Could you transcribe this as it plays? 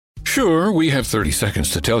Sure, we have 30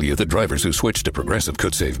 seconds to tell you that drivers who switch to Progressive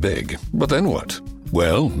could save big. But then what?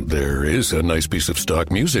 Well, there is a nice piece of stock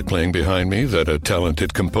music playing behind me that a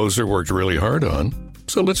talented composer worked really hard on.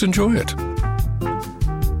 So let's enjoy it.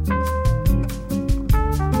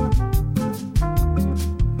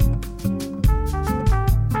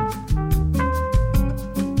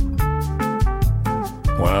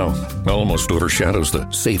 Wow, almost overshadows the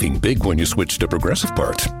saving big when you switch to Progressive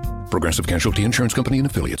part. Progressive Casualty Insurance Company and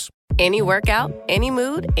Affiliates. Any workout, any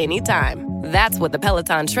mood, anytime. That's what the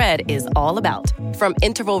Peloton Tread is all about. From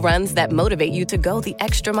interval runs that motivate you to go the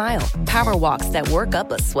extra mile, power walks that work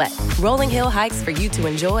up a sweat, rolling hill hikes for you to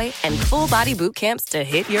enjoy, and full body boot camps to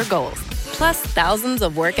hit your goals. Plus thousands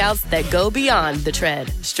of workouts that go beyond the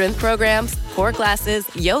tread. Strength programs, core classes,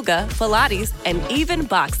 yoga, Pilates, and even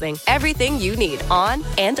boxing. Everything you need on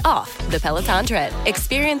and off the Peloton Tread.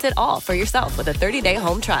 Experience it all for yourself with a 30-day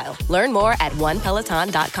home trial. Learn more at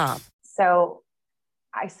onepeloton.com. So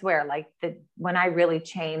I swear, when I really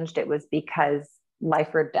changed, it was because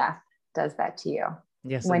life or death does that to you.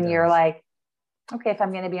 Yes. When you're like, okay, if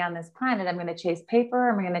I'm going to be on this planet, I'm going to chase paper,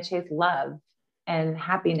 I'm going to chase love and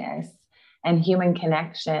happiness and human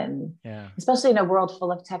connection, especially in a world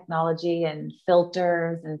full of technology and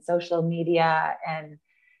filters and social media and,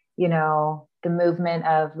 the movement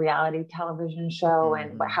of reality television show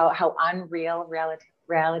and how unreal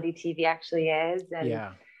reality TV actually is. And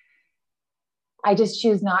I just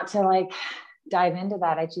choose not to dive into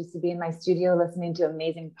that. I choose to be in my studio listening to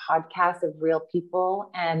amazing podcasts of real people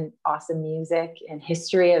and awesome music and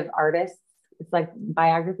history of artists. It's like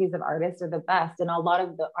biographies of artists are the best. And a lot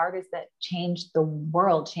of the artists that changed the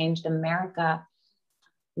world, changed America,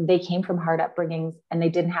 they came from hard upbringings and they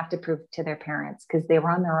didn't have to prove to their parents because they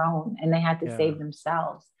were on their own and they had to save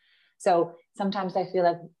themselves. So sometimes I feel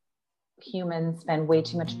like humans spend way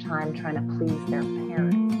too much time trying to please their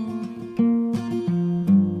parents.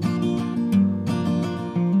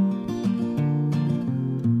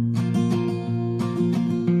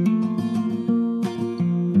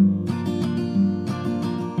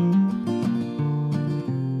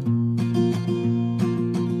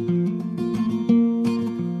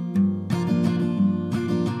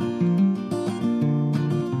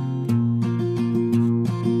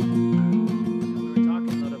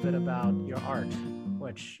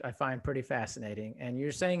 I find pretty fascinating. And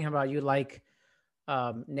you're saying about you like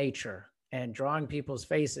nature and drawing people's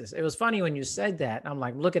faces. It was funny when you said that. I'm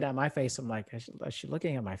like looking at my face. I'm like, is she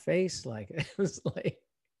looking at my face? Like, it was like.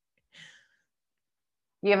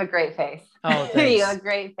 You have a great face. Oh, thanks. You have a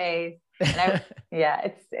great face. And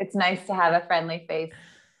it's nice to have a friendly face.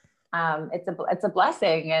 It's a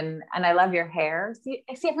blessing. And I love your hair. See,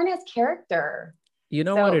 everyone has character. You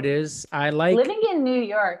know what it is? I like living in New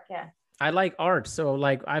York. Yeah. I like art. So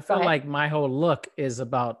I feel like my whole look is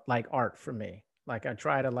about art for me. Like I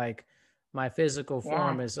try to my physical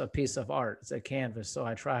form is a piece of art. It's a canvas. So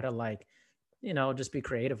I try to just be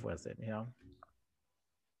creative with it,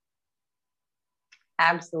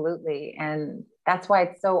 Absolutely. And that's why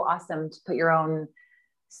it's so awesome to put your own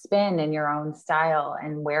spin and your own style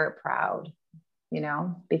and wear it proud,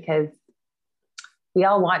 because we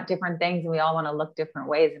all want different things and we all want to look different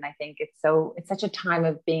ways. And I think it's such a time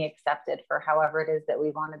of being accepted for however it is that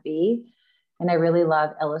we want to be. And I really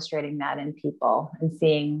love illustrating that in people and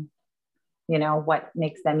seeing, what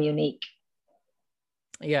makes them unique.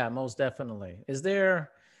 Yeah, most definitely. Have you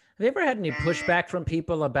ever had any pushback from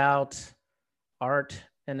people about art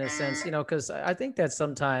in a sense, because I think that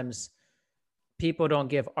sometimes people don't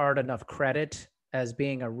give art enough credit as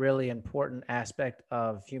being a really important aspect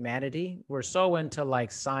of humanity. We're so into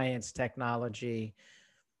science, technology,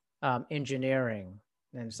 engineering.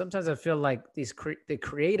 And sometimes I feel like the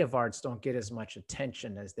creative arts don't get as much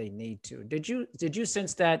attention as they need to. Did you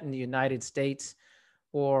sense that in the United States,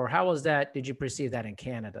 or how was that? Did you perceive that in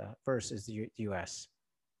Canada versus the US?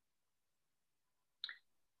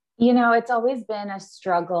 It's always been a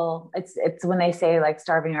struggle. It's when they say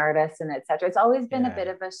starving artists and et cetera, it's always been a bit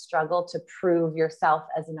of a struggle to prove yourself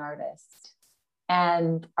as an artist.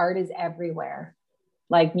 And art is everywhere,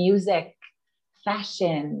 music,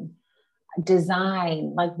 fashion,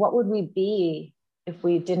 design. What would we be if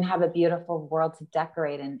we didn't have a beautiful world to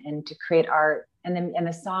decorate and to create art and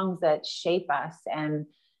the songs that shape us and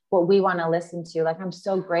what we want to listen to? I'm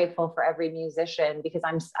so grateful for every musician because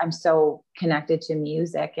I'm so connected to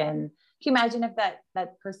music. And can you imagine if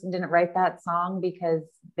that person didn't write that song because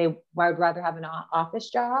they would rather have an office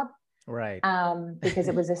job? Right. Because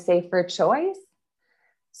it was a safer choice.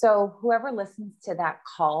 So whoever listens to that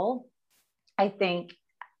call, I think,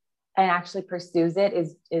 and actually pursues it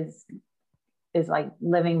is is like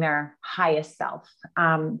living their highest self.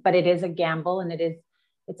 But it is a gamble, and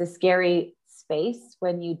it's a scary space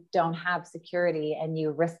when you don't have security and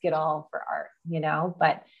you risk it all for art,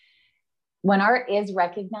 but when art is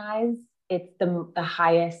recognized, it's the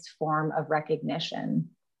highest form of recognition.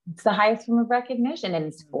 It's the highest form of recognition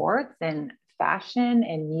in sports and fashion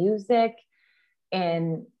and music,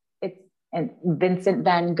 and Vincent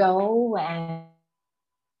van Gogh, and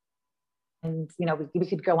we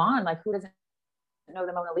could go on, like, who doesn't know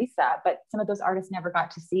the Mona Lisa? But some of those artists never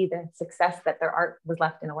got to see the success that their art was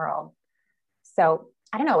left in the world. So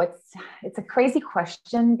I don't know, it's a crazy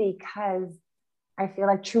question, because I feel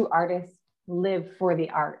like true artists live for the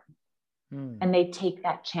art, and they take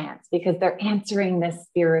that chance because they're answering this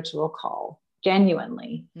spiritual call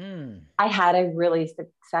genuinely. I had a really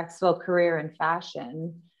successful career in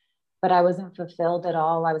fashion, but I wasn't fulfilled at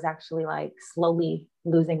all. I was actually like slowly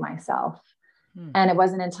losing myself. And it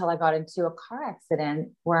wasn't until I got into a car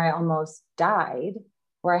accident where I almost died,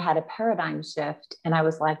 where I had a paradigm shift. And I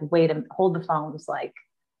was like, wait, hold the phone. It was like,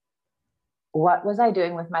 what was I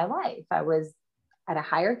doing with my life? I was at a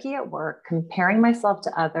hierarchy at work, comparing myself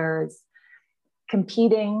to others,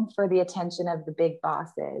 competing for the attention of the big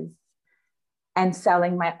bosses, and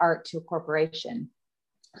selling my art to a corporation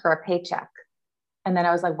for a paycheck. And then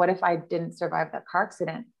I was like, what if I didn't survive that car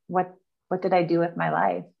accident? What did I do with my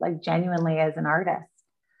life? Like, genuinely, as an artist.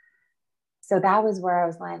 So that was where I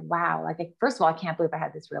was like, wow, like, first of all, I can't believe I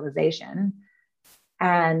had this realization,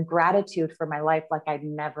 and gratitude for my life like I'd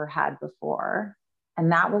never had before.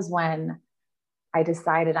 And that was when I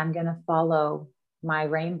decided I'm going to follow my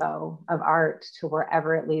rainbow of art to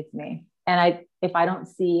wherever it leads me. And if I don't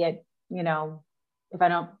see it, I'm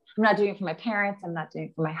not doing it for my parents, I'm not doing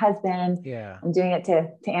it for my husband. Yeah. I'm doing it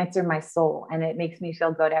to answer my soul. And it makes me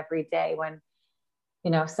feel good every day when,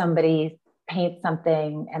 somebody paints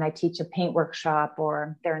something and I teach a paint workshop,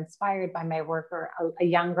 or they're inspired by my work, or a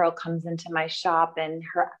young girl comes into my shop and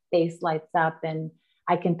her face lights up and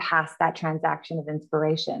I can pass that transaction of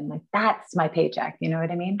inspiration. Like, that's my paycheck. You know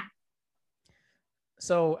what I mean?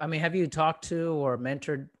 So, have you talked to or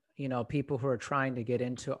mentored, people who are trying to get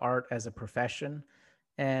into art as a profession?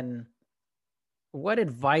 And what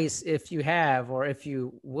advice, if you have, or if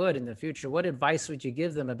you would in the future, what advice would you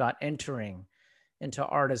give them about entering into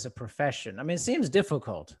art as a profession? It seems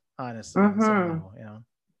difficult, honestly.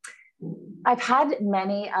 I've had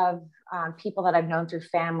many of people that I've known through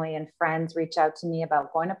family and friends reach out to me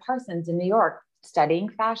about going to Parsons in New York, studying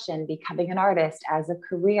fashion, becoming an artist as a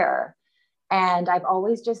career. And I've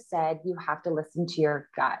always just said, you have to listen to your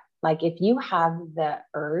gut. Like, if you have the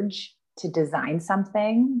urge to design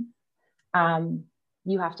something,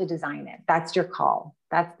 you have to design it. That's your call.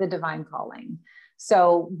 That's the divine calling.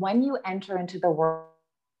 So when you enter into the world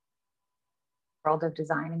of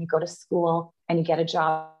design and you go to school and you get a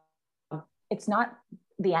job, it's not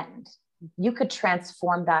the end. You could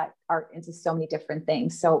transform that art into so many different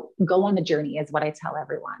things. So go on the journey is what I tell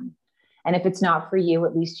everyone. And if it's not for you,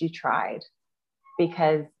 at least you tried.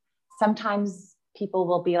 Because sometimes people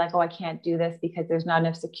will be like, oh, I can't do this because there's not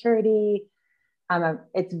enough security.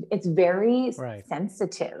 It's very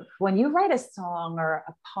sensitive. When you write a song or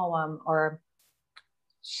a poem or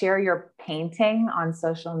share your painting on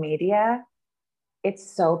social media,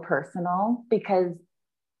 it's so personal, because,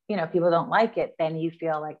 people don't like it, then you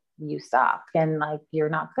feel like you suck and like you're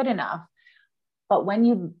not good enough. But when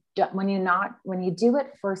you do it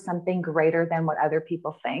for something greater than what other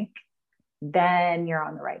people think, then you're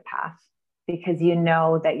on the right path, because you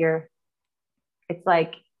know that it's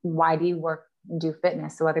like, why do you work and do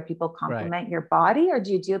fitness? So other people compliment your body, or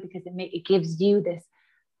do you do it because it gives you this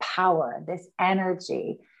power, this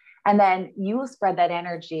energy, and then you will spread that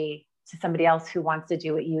energy to somebody else who wants to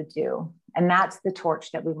do what you do. And that's the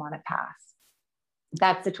torch that we want to pass.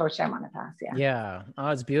 That's the torch I want to pass. Yeah. Yeah. Oh,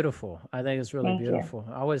 it's beautiful. I think it's really Thank beautiful.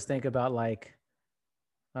 you. I always think about, like,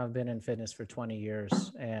 I've been in fitness for 20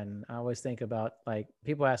 years, and I always think about, like,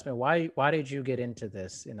 people ask me, why did you get into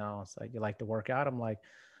this? It's like, you like to work out. I'm like,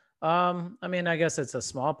 I guess it's a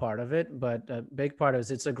small part of it, but a big part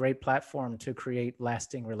is it's a great platform to create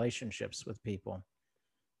lasting relationships with people.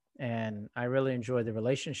 And I really enjoy the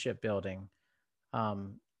relationship building.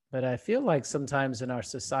 But I feel like sometimes in our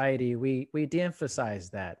society, we de-emphasize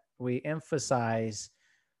that. We emphasize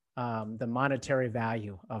the monetary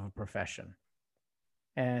value of a profession.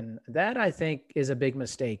 And that, I think, is a big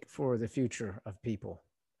mistake for the future of people.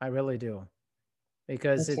 I really do.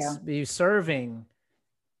 Because it's usurping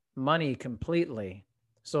money completely.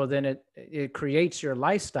 So then it creates your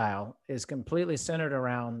lifestyle is completely centered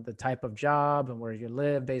around the type of job and where you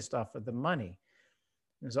live based off of the money.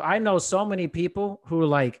 And so I know so many people who,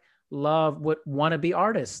 like, would want to be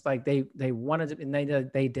artists. Like they wanted to,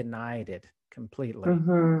 and they denied it completely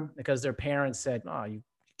because their parents said, "Oh, you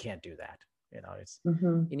can't do that. You know, it's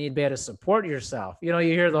you need to be able to support yourself." You know,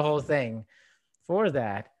 you hear the whole thing for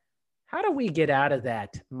that. How do we get out of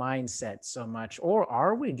that mindset so much, or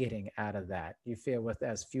are we getting out of that, you feel, with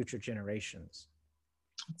as future generations?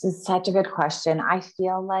 It's such a good question. I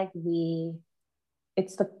feel like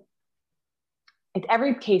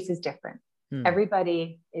every case is different.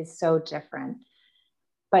 Everybody is so different,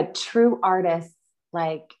 but true artists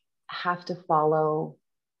like have to follow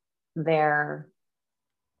their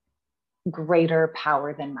greater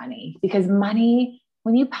power than money, because money,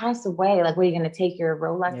 when you pass away, like, what are you going to take your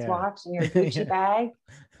Rolex watch and your Gucci bag?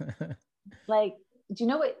 Like, do you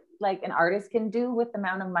know what like an artist can do with the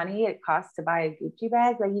amount of money it costs to buy a Gucci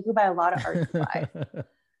bag? Like, you could buy a lot of art supplies.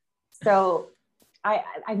 So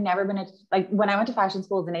I've never been like, when I went to fashion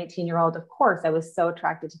school as an 18-year-old, of course, I was so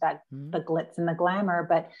attracted to that, the glitz and the glamour.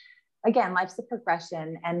 But again, life's a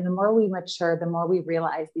progression. And the more we mature, the more we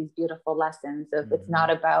realize these beautiful lessons of it's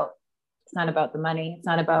not about the money. It's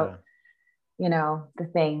not about, you know, the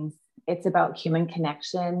things. It's about human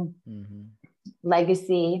connection,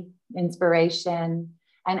 legacy, inspiration.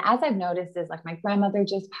 And as I've noticed is, like, my grandmother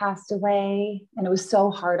just passed away, and it was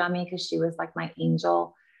so hard on me because she was like my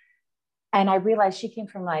angel. And I realized she came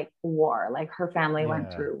from like war, like her family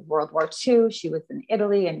went through World War II. She was in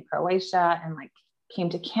Italy and Croatia, and like came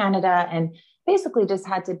to Canada, and basically just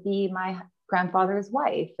had to be my grandfather's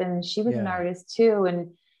wife. And she was an artist too.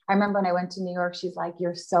 And I remember when I went to New York, she's like,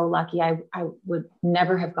 "You're so lucky. I would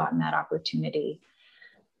never have gotten that opportunity."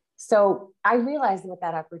 So I realized what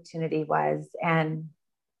that opportunity was. And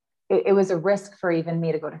it was a risk for even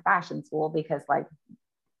me to go to fashion school, because like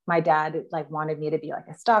my dad like wanted me to be like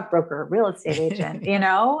a stockbroker, a real estate agent, you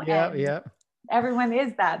know? Everyone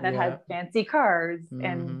is that has fancy cars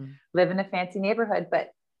and live in a fancy neighborhood.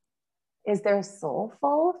 But is there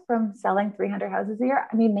soulful from selling 300 houses a year?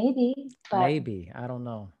 I mean, maybe, I don't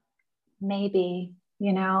know. Maybe,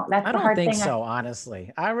 you know, that's I the don't hard think thing. so,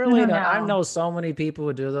 honestly. I really don't. I know so many people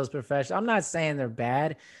who do those professions. I'm not saying they're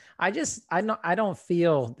bad. I don't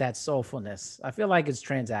feel that soulfulness. I feel like it's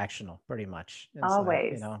transactional pretty much. It's always,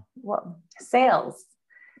 like, you know, well, sales.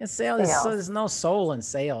 There's no soul in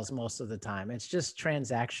sales most of the time. It's just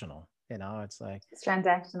transactional. You know, it's like, it's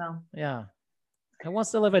transactional. Yeah. Who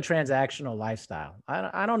wants to live a transactional lifestyle?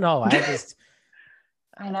 I don't know.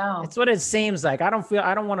 I know. It's what it seems like. I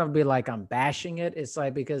don't want to be like I'm bashing it. It's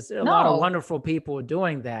like, because there are a lot of wonderful people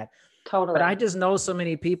doing that. Totally. But I just know so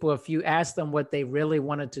many people, if you ask them what they really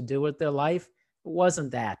wanted to do with their life, it wasn't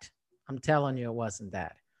that. I'm telling you, it wasn't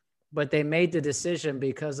that. But they made the decision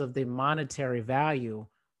because of the monetary value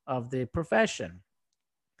of the profession,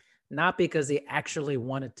 not because they actually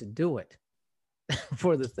wanted to do it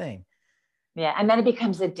for the thing. Yeah. And then it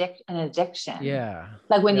becomes an addiction. Yeah.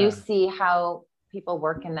 Like when you see how people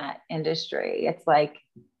work in that industry, it's like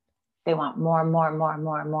they want more and more and more and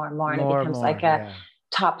more and more and more. And it becomes like a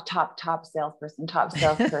top salesperson.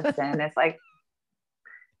 It's like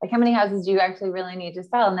how many houses do you actually really need to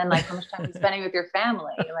sell? And then like, how much time are you spending with your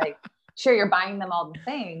family? Like, sure, you're buying them all the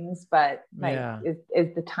things, but like,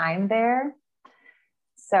 is the time there?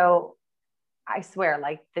 So I swear,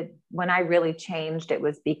 like when I really changed, it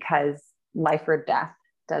was because life or death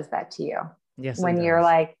does that to you. Yes. When you're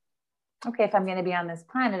like, okay, if I'm going to be on this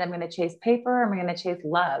planet, I'm going to chase paper. I'm going to chase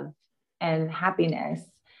love and happiness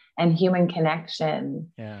and human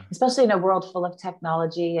connection, especially in a world full of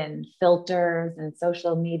technology and filters and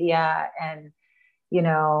social media and, you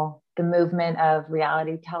know, the movement of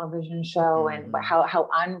reality television show and how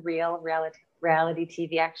unreal reality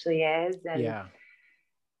TV actually is. And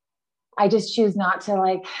I just choose not to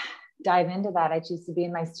like dive into that. I choose to be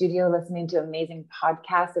in my studio listening to amazing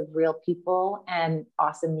podcasts of real people and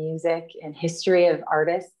awesome music and history of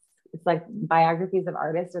artists. It's like biographies of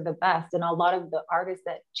artists are the best. And a lot of the artists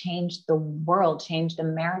that changed the world, changed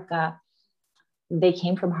America, they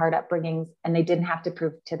came from hard upbringings and they didn't have to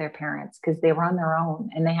prove to their parents because they were on their own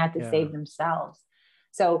and they had to save themselves.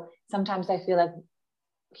 So sometimes I feel like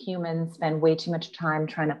humans spend way too much time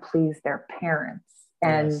trying to please their parents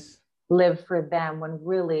and live for them when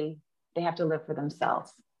really they have to live for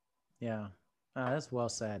themselves. Yeah. That's well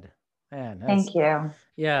said. Man, thank you.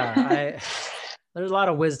 Yeah. There's a lot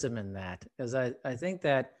of wisdom in that, because I think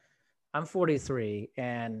that I'm 43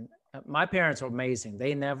 and my parents were amazing.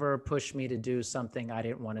 They never pushed me to do something I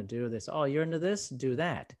didn't want to do. They said, "Oh, you're into this? Do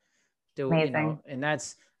that." Amazing. You know, and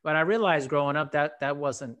that's, but I realized growing up that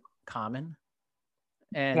wasn't common.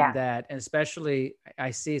 And and especially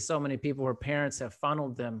I see so many people where parents have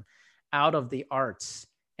funneled them out of the arts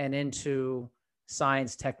and into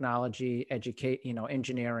science, technology,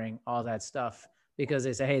 engineering, all that stuff, because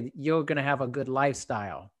they say, hey, you're going to have a good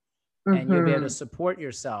lifestyle and you'll be able to support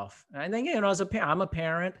yourself. And I think, as a parent, I'm a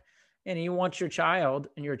parent, and you want your child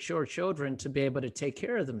and your children to be able to take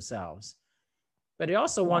care of themselves. But you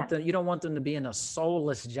also you don't want them to be in a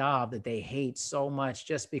soulless job that they hate so much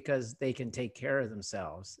just because they can take care of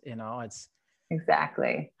themselves. It's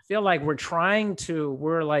exactly. I feel like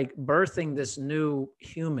we're like birthing this new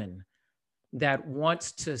human that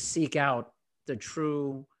wants to seek out their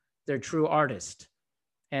true artist,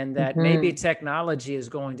 and that maybe technology is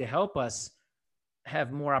going to help us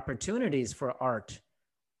have more opportunities for art.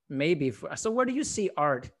 So where do you see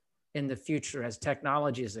art in the future as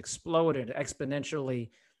technology has exploded exponentially,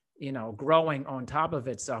 growing on top of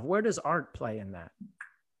itself? Where does art play in that?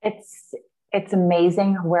 It's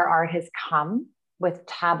amazing where art has come with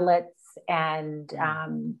tablets and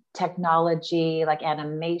technology like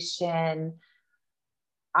animation.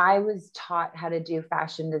 I was taught how to do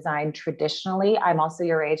fashion design traditionally. I'm also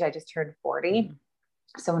your age. I just turned 40.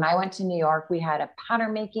 So when I went to New York, we had a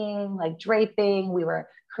pattern making, like draping. We were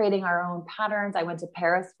creating our own patterns. I went to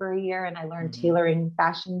Paris for a year and I learned tailoring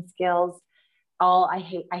fashion skills. I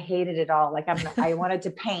hated it all. Like I wanted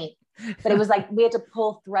to paint, but it was like we had to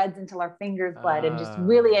pull threads until our fingers bled and just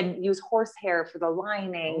really and use horsehair for the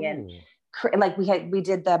lining and like we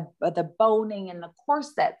did the boning and the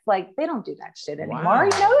corsets. Like they don't do that shit anymore.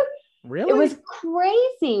 Wow. Really? It was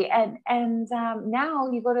crazy. And now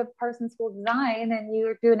you go to Parsons School of Design and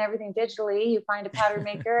you're doing everything digitally. You find a pattern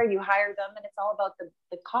maker, you hire them, and it's all about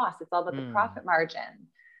the cost. It's all about the profit margin.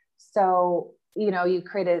 So, you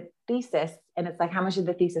create a thesis and it's like, how much did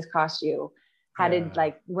the thesis cost you?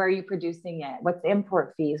 Where are you producing it? What's the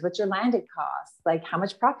import fees? What's your landed costs? Like, how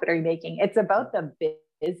much profit are you making? It's about the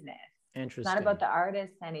business. Interesting. It's not about the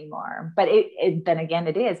artist anymore, but then again,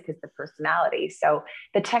 it is because the personality. So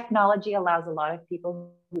the technology allows a lot of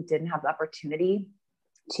people who didn't have the opportunity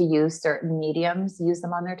to use certain mediums, use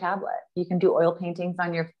them on their tablet. You can do oil paintings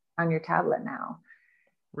on your tablet now.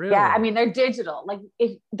 Really? Yeah. I mean, they're digital. Like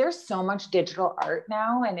there's so much digital art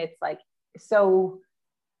now, and it's like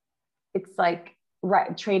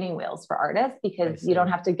training wheels for artists because you don't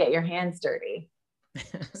have to get your hands dirty.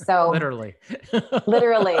 So literally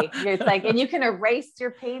it's like, and you can erase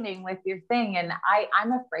your painting with your thing. And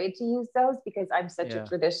I'm afraid to use those because I'm such a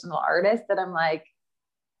traditional artist that I'm like,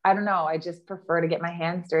 I don't know. I just prefer to get my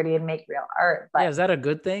hands dirty and make real art. But is that a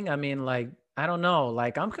good thing? I mean, like, I don't know.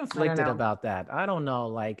 Like, I'm conflicted about that. I don't know.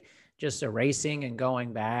 Like, just erasing and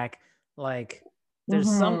going back. Like, there's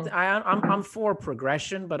something. I'm for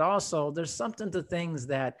progression, but also there's something to things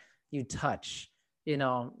that you touch.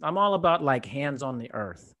 I'm all about like hands on the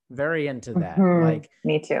earth. Very into that. Like,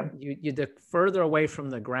 me too. You the further away from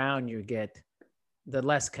the ground you get, the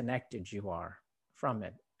less connected you are from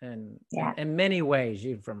it. And in many ways,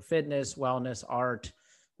 from fitness, wellness, art,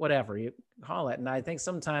 whatever you call it. And I think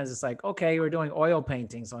sometimes it's like, okay, we're doing oil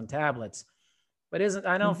paintings on tablets, but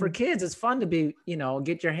I know for kids, it's fun to be,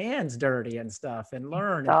 get your hands dirty and stuff and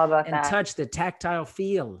learn and touch the tactile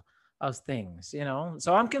feel of things,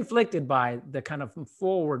 so I'm conflicted by the kind of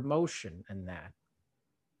forward motion in that.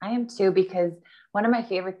 I am too, because one of my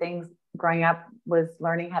favorite things growing up was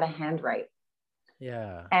learning how to handwrite.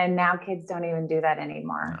 Yeah. And now kids don't even do that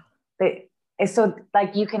anymore. No. So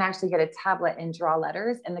like you can actually get a tablet and draw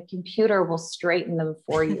letters and the computer will straighten them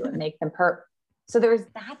for you and make them So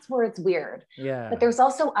that's where it's weird. Yeah. But there's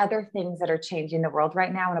also other things that are changing the world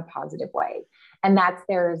right now in a positive way. And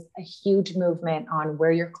there's a huge movement on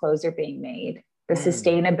where your clothes are being made. The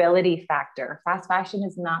sustainability factor. Fast fashion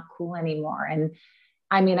is not cool anymore. And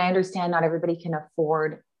I mean, I understand not everybody can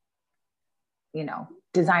afford,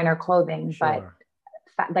 designer clothing, but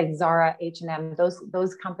like Zara, H&M,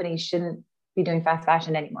 those companies shouldn't be doing fast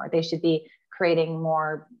fashion anymore. They should be creating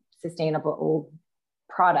more sustainable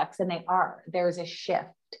products, and they are. There's a shift.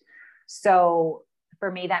 So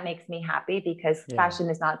for me, that makes me happy because fashion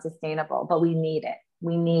is not sustainable, but we need it.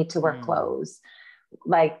 We need to wear clothes.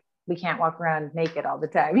 Like we can't walk around naked all the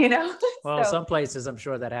time, Well, some places I'm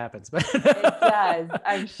sure that happens, but it does,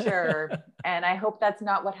 I'm sure. And I hope that's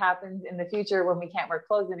not what happens in the future when we can't wear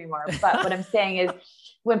clothes anymore. But what I'm saying is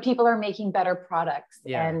when people are making better products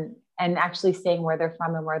and actually saying where they're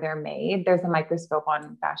from and where they're made, there's a microscope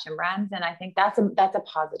on fashion brands. And I think that's a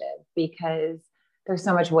positive because there's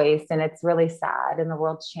so much waste and it's really sad and the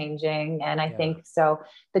world's changing. And I think so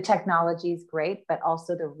the technology is great, but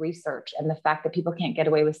also the research and the fact that people can't get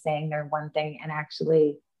away with saying they're one thing and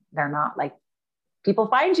actually they're not. Like people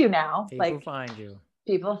find you now. People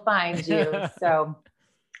find you. So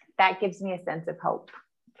that gives me a sense of hope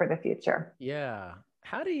for the future. Yeah.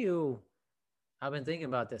 How do you, I've been thinking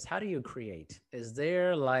about this. How do you create? Is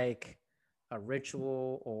there like a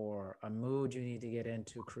ritual or a mood you need to get in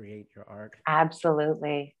to create your art?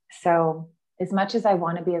 Absolutely. So as much as I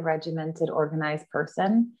want to be a regimented, organized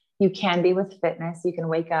person, you can be with fitness. You can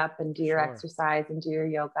wake up and do your exercise and do your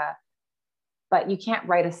yoga, but you can't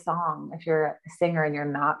write a song if you're a singer and you're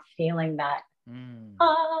not feeling that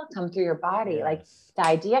come through your body. Yes. Like the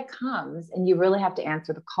idea comes and you really have to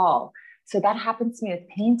answer the call. So that happens to me with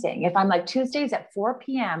painting. If I'm like Tuesdays at 4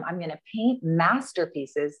 p.m., I'm going to paint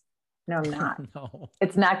masterpieces. No, I'm not. No.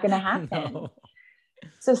 It's not going to happen. No.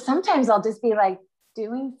 So sometimes I'll just be like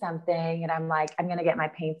doing something and I'm like, I'm going to get my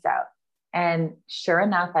paints out. And sure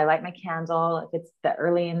enough, I light my candle. If it's the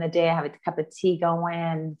early in the day, I have a cup of tea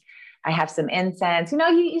going. I have some incense.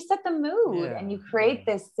 You set the mood and you create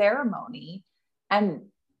this ceremony. And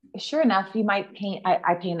sure enough, you might paint.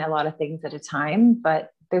 I paint a lot of things at a time, but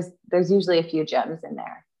there's usually a few gems in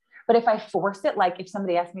there. But if I force it, like if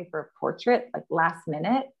somebody asked me for a portrait, like last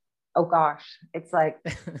minute, oh gosh, it's like,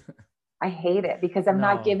 I hate it because I'm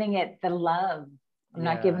not giving it the love. I'm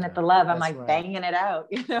not giving it the love. I'm like banging it out,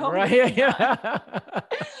 Right. Yeah.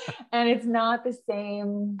 And it's not the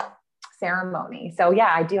same ceremony. So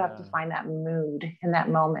yeah, I do have to find that mood in that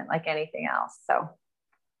moment, like anything else. So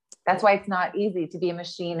that's why it's not easy to be a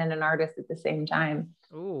machine and an artist at the same time.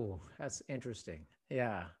 Ooh, that's interesting.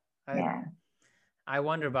 Yeah. I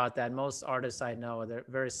wonder about that. Most artists I know, they're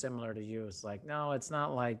very similar to you. It's like, no, it's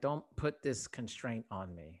not like, don't put this constraint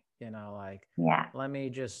on me. Let me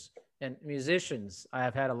just, and musicians, I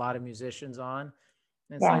have had a lot of musicians on.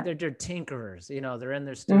 And it's like they're tinkerers, they're in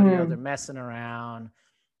their studio, they're messing around,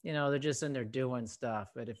 they're just in there doing stuff.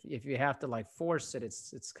 But if you have to like force it,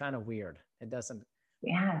 it's kind of weird. It doesn't,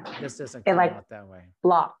 this doesn't come out that way.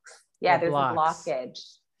 Blocks. Yeah, there's a blockage.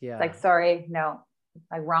 Yeah. Like, sorry, no,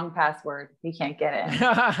 like wrong password. You can't get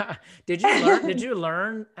in. Did you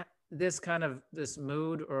learn this kind of this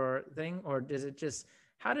mood or thing, or does it just,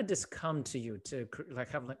 how did this come to you to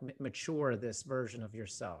mature this version of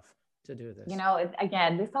yourself to do this?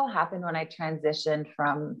 Again, this all happened when I transitioned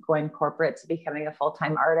from going corporate to becoming a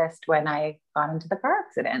full-time artist when I got into the car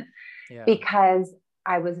accident, because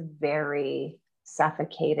I was very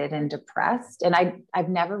suffocated and depressed. And I've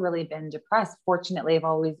never really been depressed. Fortunately, I've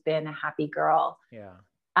always been a happy girl. Yeah.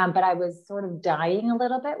 But I was sort of dying a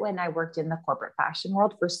little bit when I worked in the corporate fashion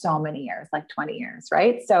world for so many years, like 20 years.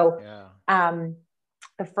 Right. So,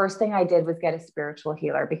 the first thing I did was get a spiritual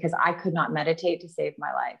healer because I could not meditate to save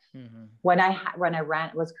my life. Mm-hmm. When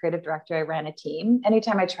I was creative director, I ran a team.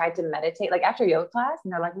 Anytime I tried to meditate, like after yoga class,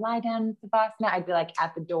 and they're like, lie down, Savasana, I'd be like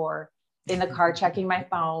at the door in the car, checking my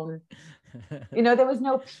phone. There was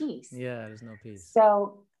no peace. Yeah, there's no peace.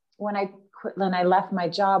 So when I left my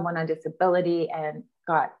job, went on disability and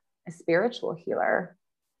got a spiritual healer,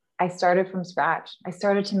 I started from scratch. I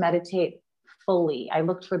started to meditate fully. I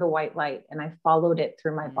looked for the white light and I followed it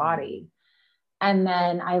through my body. And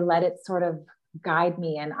then I let it sort of guide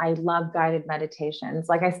me. And I love guided meditations.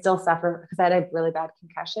 Like I still suffer because I had a really bad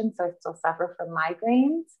concussion. So I still suffer from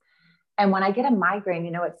migraines. And when I get a migraine,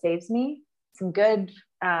 it saves me? Some good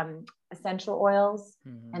essential oils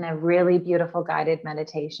and a really beautiful guided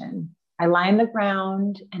meditation. I lie on the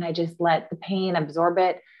ground and I just let the pain absorb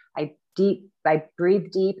it. I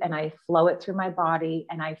breathe deep and I flow it through my body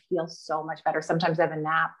and I feel so much better. Sometimes I have a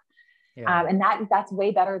nap. And that's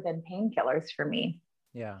way better than painkillers for me.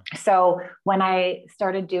 Yeah. So when I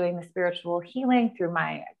started doing the spiritual healing through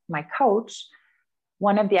my coach,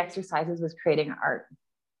 one of the exercises was creating art.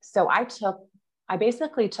 So I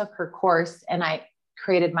basically took her course and I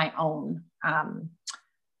created my own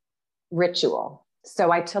ritual.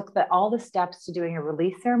 So I took all the steps to doing a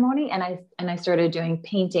release ceremony and I started doing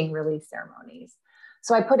painting release ceremonies.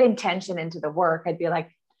 So I put intention into the work.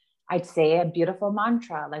 I'd say a beautiful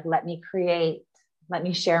mantra, like, let me create, let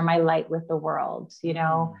me share my light with the world,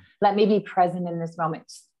 let me be present in this moment.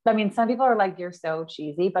 I mean, some people are like, you're so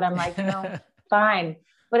cheesy, but I'm like, no, fine.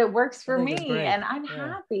 But it works for me and I'm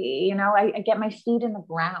happy. I get my feet in the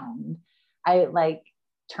ground. I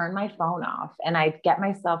turn my phone off and I get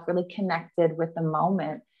myself really connected with the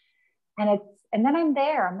moment. And then I'm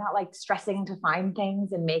there. I'm not like stressing to find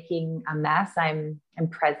things and making a mess. I'm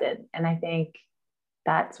present. And I think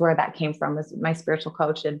that's where that came from, was my spiritual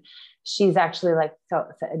coach. And she's actually so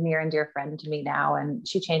a near and dear friend to me now. And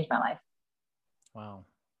she changed my life. Wow.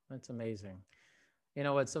 That's amazing.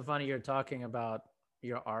 It's so funny. You're talking about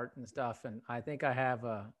your art and stuff. And I think I have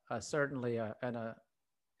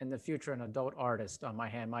in the future, an adult artist on my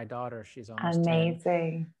hand. My daughter, she's almost amazing.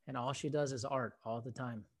 10, and all she does is art all the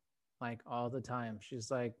time. Like all the time. She's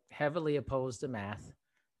like heavily opposed to math,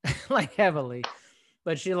 like heavily.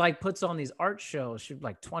 but she like puts on these art shows. She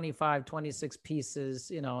like 25, 26 pieces,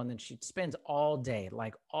 you know, and then she spends all day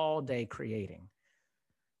creating.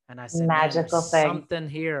 And I said, man, there's Magical thing. something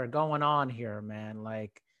here going on here, man.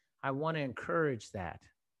 Like, I want to encourage that.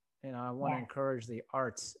 You know, I want to encourage the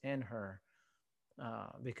arts in her,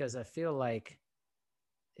 because I feel like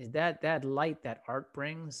that light that art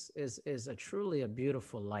brings is a truly a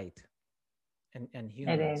beautiful light, and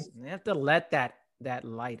humans. And they have to let that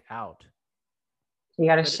light out. You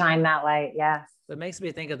got to shine that light. Yes. It makes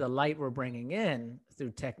me think of the light we're bringing in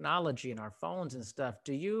through technology and our phones and stuff.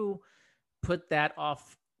 Do you put that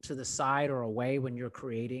off to the side or away when you're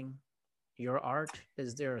creating your art?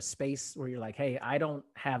 Is there a space where you're like, hey, I don't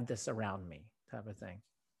have this around me, type of thing?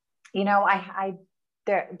 You know,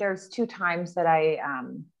 there's 2 times that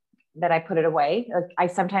I put it away.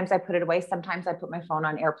 Sometimes I put it away. Sometimes I put my phone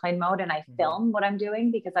on airplane mode and I film what I'm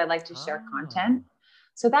doing because I like to share content.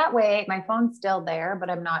 So that way my phone's still there, but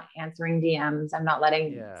I'm not answering DMs. I'm not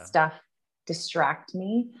letting stuff distract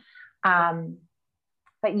me.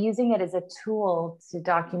 But using it as a tool to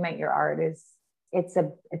document your art it's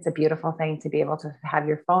a beautiful thing to be able to have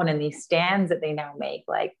your phone and these stands that they now make.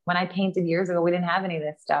 Like when I painted years ago, we didn't have any of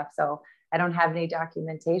this stuff. So I don't have any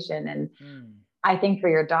documentation. And I think for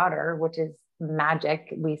your daughter, which is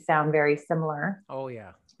magic, we sound very similar. Oh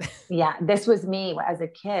yeah. Yeah. This was me as a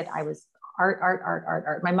kid. I was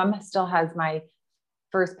art. My mom still has my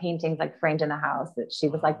first paintings like framed in the house that she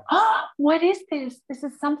was like, oh, what is this? This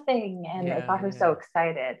is something. And it got her so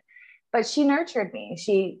excited. But she nurtured me.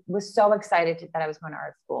 She was so excited that I was going to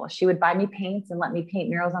art school. She would buy me paints and let me paint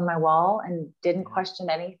murals on my wall and didn't question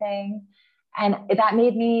anything. And that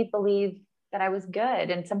made me believe that I was good.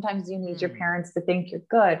 And sometimes you need your parents to think you're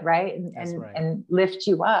good, right? And lift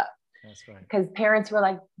you up. That's right. Because parents were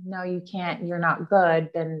like, no, you can't, you're not good.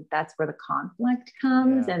 Then that's where the conflict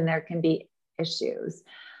comes and there can be issues.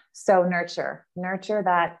 So nurture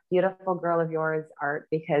that beautiful girl of yours, art,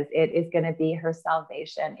 because it is going to be her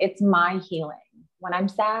salvation. It's my healing. When I'm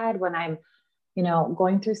sad, when I'm,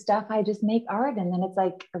 going through stuff, I just make art and then it's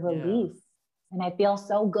like a release and I feel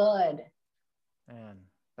so good. Man,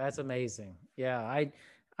 that's amazing. Yeah.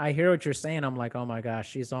 I hear what you're saying. I'm like, oh my gosh,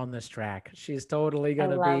 she's on this track. She's totally going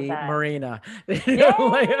to be Marina.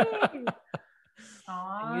 And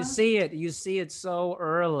you see it so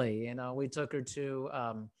early. We took her to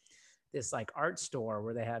this like art store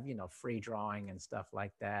where they have, free drawing and stuff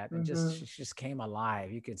like that. And she just came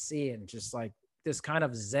alive. You could see it, and just like this kind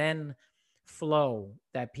of Zen flow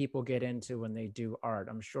that people get into when they do art.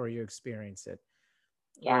 I'm sure you experience it.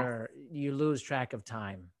 Where you lose track of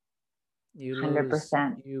time. You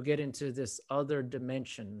 100%. You get into this other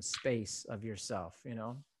dimension, space of yourself,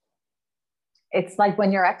 It's like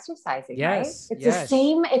when you're exercising, right? It's the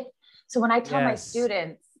same. So when I tell my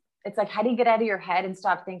students, it's like, how do you get out of your head and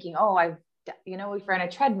stop thinking, oh, if you're on a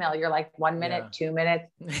treadmill, you're like 1 minute, 2 minutes,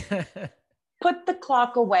 put the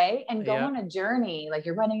clock away and go on a journey. Like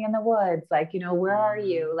you're running in the woods, like, where are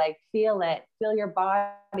you? Like, feel it, feel your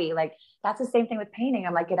body. Like that's the same thing with painting.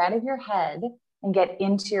 I'm like, get out of your head and get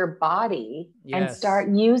into your body and start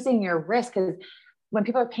using your wrist. Cause when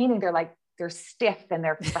people are painting, they're stiff and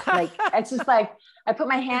they're like, it's just like, I put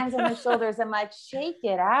my hands on their shoulders. I'm like, shake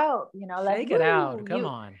it out, shake it out. Come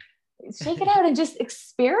on. Shake it out and just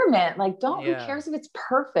experiment. Like, who cares if it's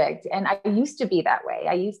perfect? And I used to be that way.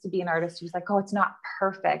 I used to be an artist who's like, oh, it's not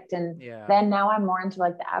perfect. And then now I'm more into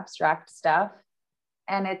like the abstract stuff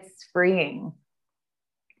and it's freeing.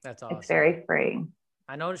 That's awesome. It's very freeing.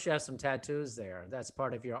 I noticed you have some tattoos there. That's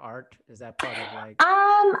part of your art. Is that part of like?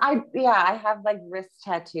 I have like wrist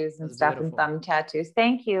tattoos and stuff and thumb tattoos.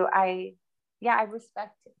 Thank you. I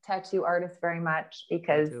respect tattoo artists very much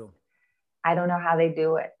because I don't know how they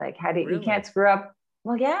do it. Like, you can't screw up.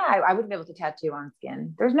 Well, yeah, I wouldn't be able to tattoo on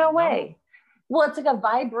skin. There's no way. Well, it's like a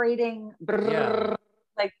vibrating,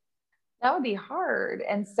 like that would be hard.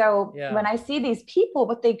 And so when I see these people,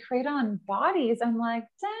 what they create on bodies, I'm like,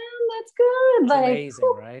 damn, that's good. It's like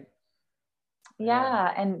amazing, right?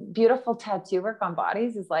 Yeah. And beautiful tattoo work on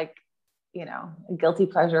bodies is like, a guilty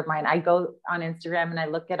pleasure of mine. I go on Instagram and I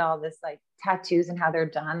look at all this like tattoos and how they're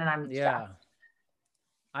done. And I'm obsessed.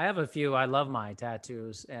 I have a few. I love my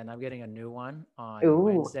tattoos, and I'm getting a new one on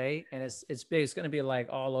Wednesday, and it's big. It's going to be like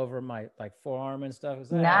all over my like forearm and stuff.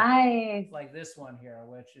 Nice. Like this one here,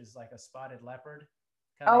 which is like a spotted leopard.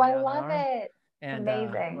 I love it. And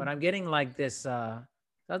amazing. When I'm getting like this, I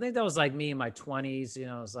think that was like me in my 20s.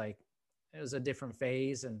 It was a different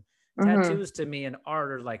phase, and tattoos to me in art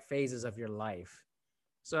are like phases of your life.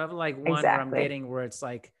 So I have like one where I'm getting where it's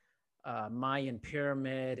like Mayan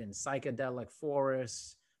pyramid and psychedelic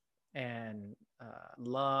forests and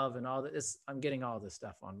love and all this. I'm getting all this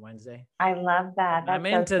stuff on Wednesday. I love that. I'm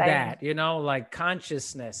into that, you know, like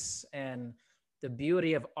consciousness and the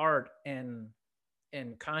beauty of art and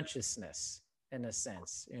consciousness in a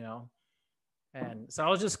sense, you know? And so I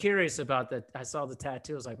was just curious about that. I saw the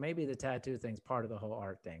tattoos, like maybe the tattoo thing's part of the whole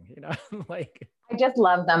art thing, you know, like. I just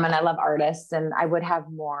love them and I love artists and I would have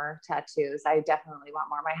more tattoos. I definitely want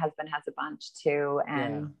more. My husband has a bunch too,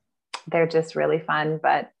 and they're just really fun,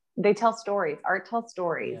 but they tell stories. Art tells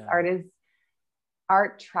stories.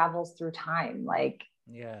 Art travels through time. Like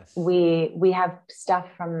we have stuff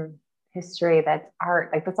from history that's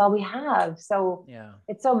art, like that's all we have. So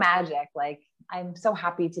it's so magic. Like I'm so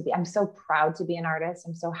proud to be an artist.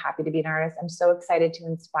 I'm so happy to be an artist. I'm so excited to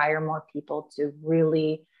inspire more people to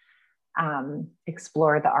really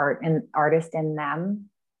explore the art and artist in them,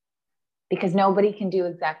 because nobody can do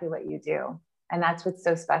exactly what you do. And that's what's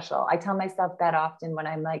so special. I tell myself that often when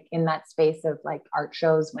I'm like in that space of like art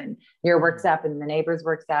shows, when your work's up and the neighbor's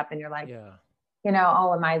work's up and you're like, you know,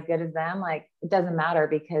 oh, am I as good as them? Like, it doesn't matter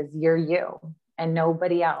because you're you and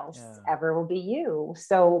nobody else ever will be you.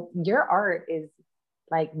 So your art is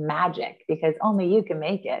like magic because only you can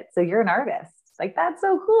make it. So you're an artist. Like, that's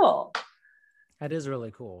so cool. That is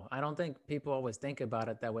really cool. I don't think people always think about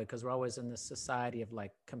it that way because we're always in this society of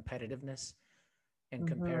like competitiveness and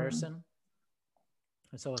comparison.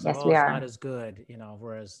 And so it's like, oh, it's not as good, you know,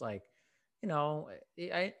 whereas like, you know,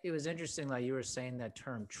 it was interesting. Like you were saying that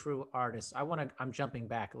term, true artist. I'm jumping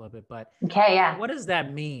back a little bit, but what does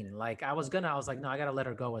that mean? Like I was like, no, I got to let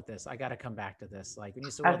her go with this. I got to come back to this. Like when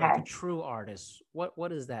you say, like a true artist, what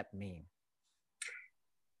does that mean?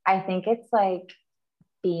 I think it's like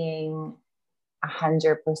being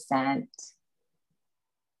 100%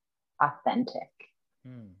 authentic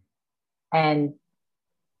and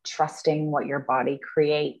trusting what your body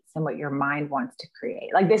creates and what your mind wants to create.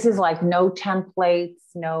 Like this is like no templates,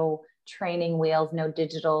 no training wheels, no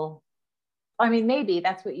digital. I mean, maybe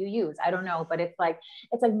that's what you use. I don't know, but it's like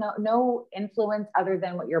no influence other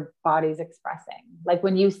than what your body's expressing. Like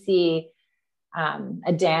when you see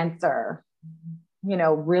a dancer, you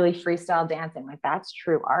know, really freestyle dancing, like that's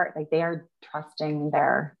true art. Like they are trusting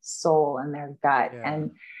their soul and their gut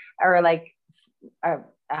or like,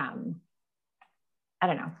 I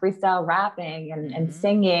don't know, freestyle rapping and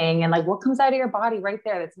singing and like what comes out of your body right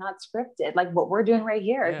there. That's not scripted. Like what we're doing right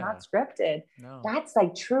here is not scripted. No. That's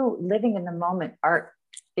like true living in the moment art,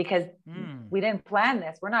 because we didn't plan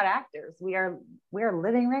this. We're not actors. We are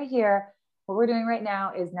living right here. What we're doing right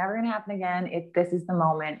now is never going to happen again. This is the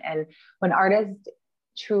moment. And when artists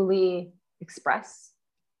truly express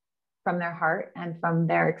from their heart and from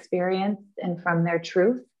their experience and from their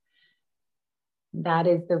truth, that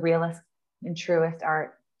is the realest and truest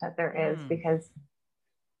art that there is, because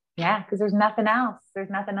there's nothing else. There's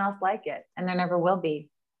nothing else like it. And there never will be.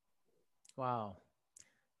 Wow.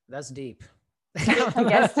 That's deep. I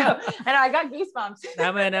guess so. I know, I got goosebumps.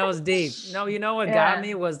 I mean, that was deep. No, you know what got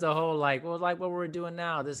me was the whole like what we're doing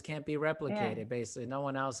now. This can't be replicated. Basically, no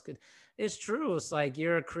one else could. It's true. It's like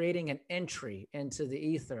you're creating an entry into the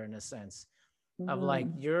ether in a sense of like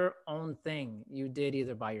your own thing you did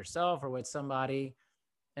either by yourself or with somebody,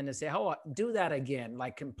 and to say, oh, do that again,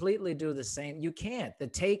 like completely do the same. You can't. The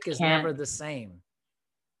take is never the same.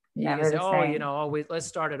 You can say, let's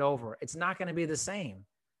start it over. It's not going to be the same.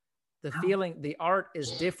 The feeling, the art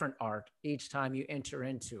is different art each time you enter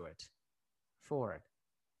into it for it.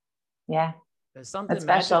 Yeah. There's something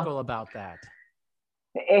magical about that.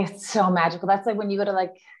 It's so magical. That's like when you go to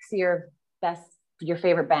like see your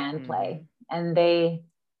favorite band play and they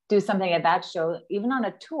do something at that show, even on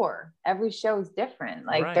a tour, every show is different.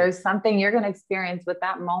 Like there's something you're going to experience with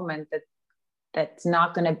that moment that's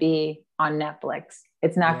not going to be on Netflix.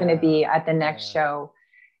 It's not going to be at the next show.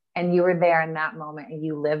 And you were there in that moment and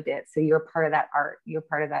you lived it. So you're part of that art. You're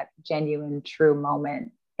part of that genuine, true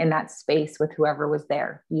moment in that space with whoever was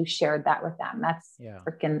there. You shared that with them. That's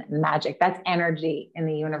freaking magic. That's energy in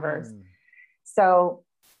the universe. So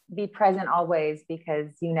be present always, because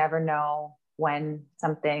you never know when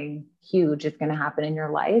something huge is going to happen in your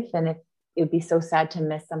life. And it would be so sad to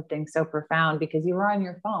miss something so profound because you were on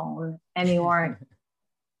your phone and you weren't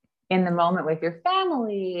in the moment with your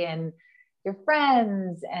family and your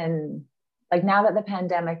friends. And like now that the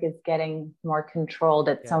pandemic is getting more controlled,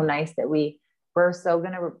 it's so nice that we're so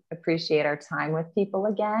going to appreciate our time with people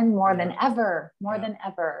again, more than ever.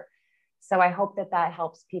 So I hope that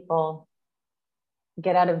helps people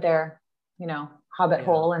get out of their, hobbit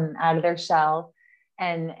hole and out of their shell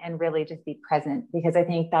and really just be present, because I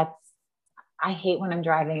think I hate when I'm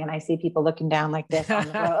driving and I see people looking down like this on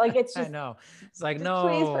the road. Like it's just, I know. It's like,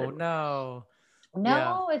 no.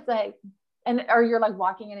 It's like, or you're like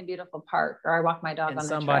walking in a beautiful park, or I walk my dog and on the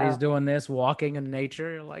somebody's trail. doing this, walking in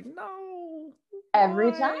nature. You're like, no.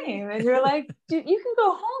 Every time. And you're like, dude, you can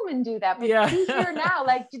go home and do that, but be here now.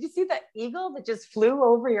 Like, did you see the eagle that just flew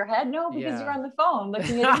over your head? No, because you're on the phone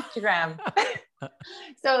looking at Instagram.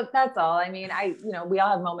 So that's all. I mean, we all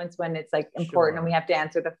have moments when it's like important and we have to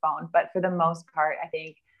answer the phone, but for the most part, I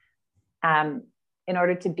think, in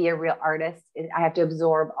order to be a real artist, I have to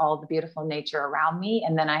absorb all the beautiful nature around me.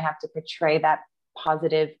 And then I have to portray that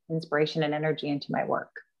positive inspiration and energy into my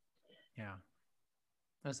work. Yeah.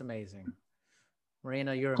 That's amazing.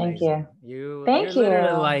 Marina, you're Thank amazing. you. Thank you.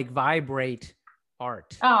 Literally like vibrate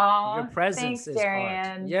art. Oh, your presence is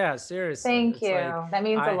art. Yeah, seriously. Thank you. Like, that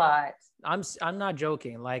means a lot. I'm not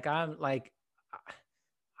joking. Like I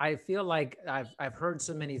feel like I've heard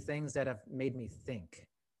so many things that have made me think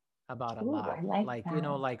about a lot. Like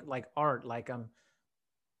like art. Like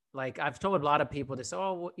I've told a lot of people this.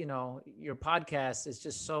 Oh, your podcast is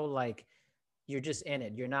just so like. You're just in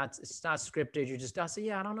it. It's not scripted. I say,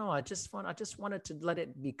 yeah, I don't know. I just wanted to let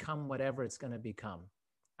it become whatever it's going to become.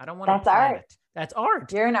 I don't want to plan it. That's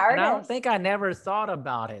art. You're an artist. And I don't think I never thought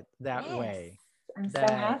about it that way. I'm so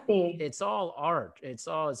happy. It's all art. It's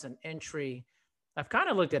an entry. I've kind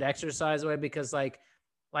of looked at exercise way because like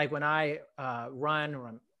when I run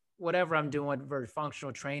or whatever I'm doing for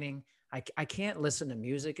functional training, I can't listen to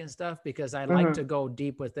music and stuff because I like to go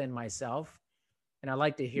deep within myself. And I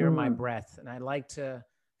like to hear my breath, and I like to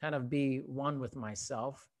kind of be one with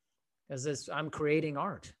myself because I'm creating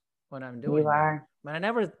art when I'm doing it. But I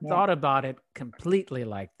never thought about it completely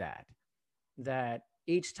like that, that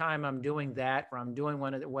each time I'm doing that or I'm doing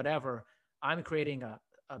whatever, I'm creating a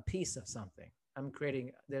piece of something.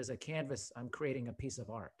 There's a canvas, I'm creating a piece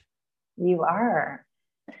of art. You are.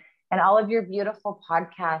 And all of your beautiful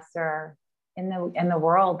podcasts are in the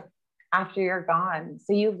world after you're gone.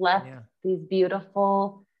 So you've left these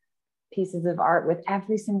beautiful pieces of art with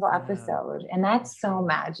every single episode. And that's so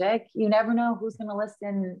magic. You never know who's going to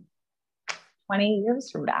listen 20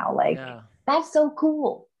 years from now. Like that's so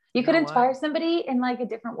cool. You could inspire somebody in like a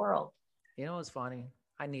different world. You know, what's funny.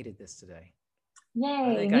 I needed this today.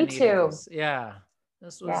 Yay. Me too. This. Yeah.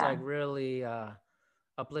 This was like really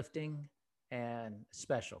uplifting and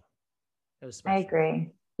special. It was special. I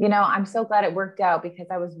agree. I'm so glad it worked out because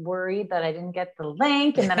I was worried that I didn't get the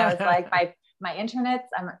link. And then I was like, my internet's,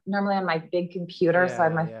 I'm normally on my big computer, so I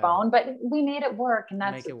have my phone, but we made it work. And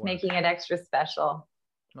that's making it extra special.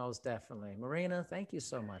 Most definitely. Marina, thank you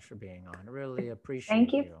so much for being on. I really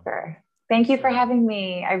appreciate you. Thank you for having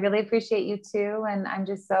me. I really appreciate you too. And I'm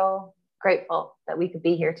just so grateful that we could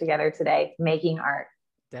be here together today, making art.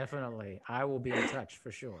 Definitely. I will be in touch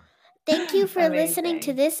for sure. Thank you for listening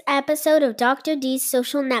to this episode of Dr. D's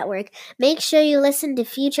Social Network. Make sure you listen to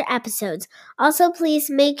future episodes. Also, please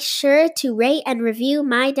make sure to rate and review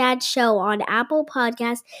My Dad's Show on Apple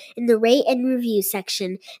Podcasts in the rate and review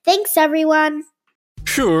section. Thanks, everyone.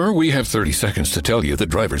 Sure, we have 30 seconds to tell you that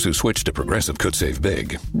drivers who switch to Progressive could save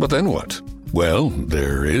big. But then what? Well,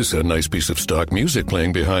 there is a nice piece of stock music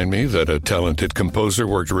playing behind me that a talented composer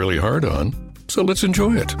worked really hard on. So let's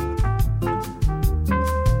enjoy it.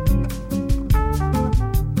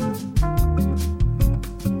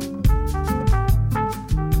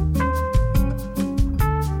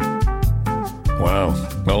 Wow,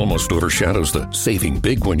 almost overshadows the saving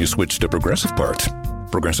big when you switch to Progressive part.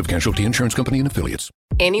 Progressive Casualty Insurance Company and Affiliates.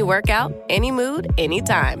 Any workout, any mood,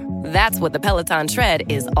 anytime. That's what the Peloton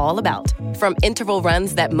Tread is all about. From interval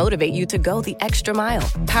runs that motivate you to go the extra mile,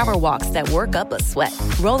 power walks that work up a sweat,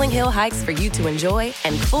 rolling hill hikes for you to enjoy,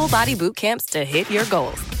 and full body boot camps to hit your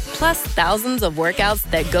goals. Plus thousands of workouts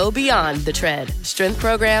that go beyond the tread. Strength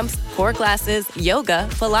programs, core classes, yoga,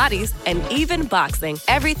 Pilates, and even boxing.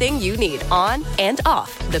 Everything you need on and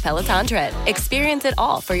off the Peloton Tread. Experience it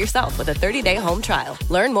all for yourself with a 30-day home trial.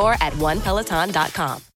 Learn more at onepeloton.com.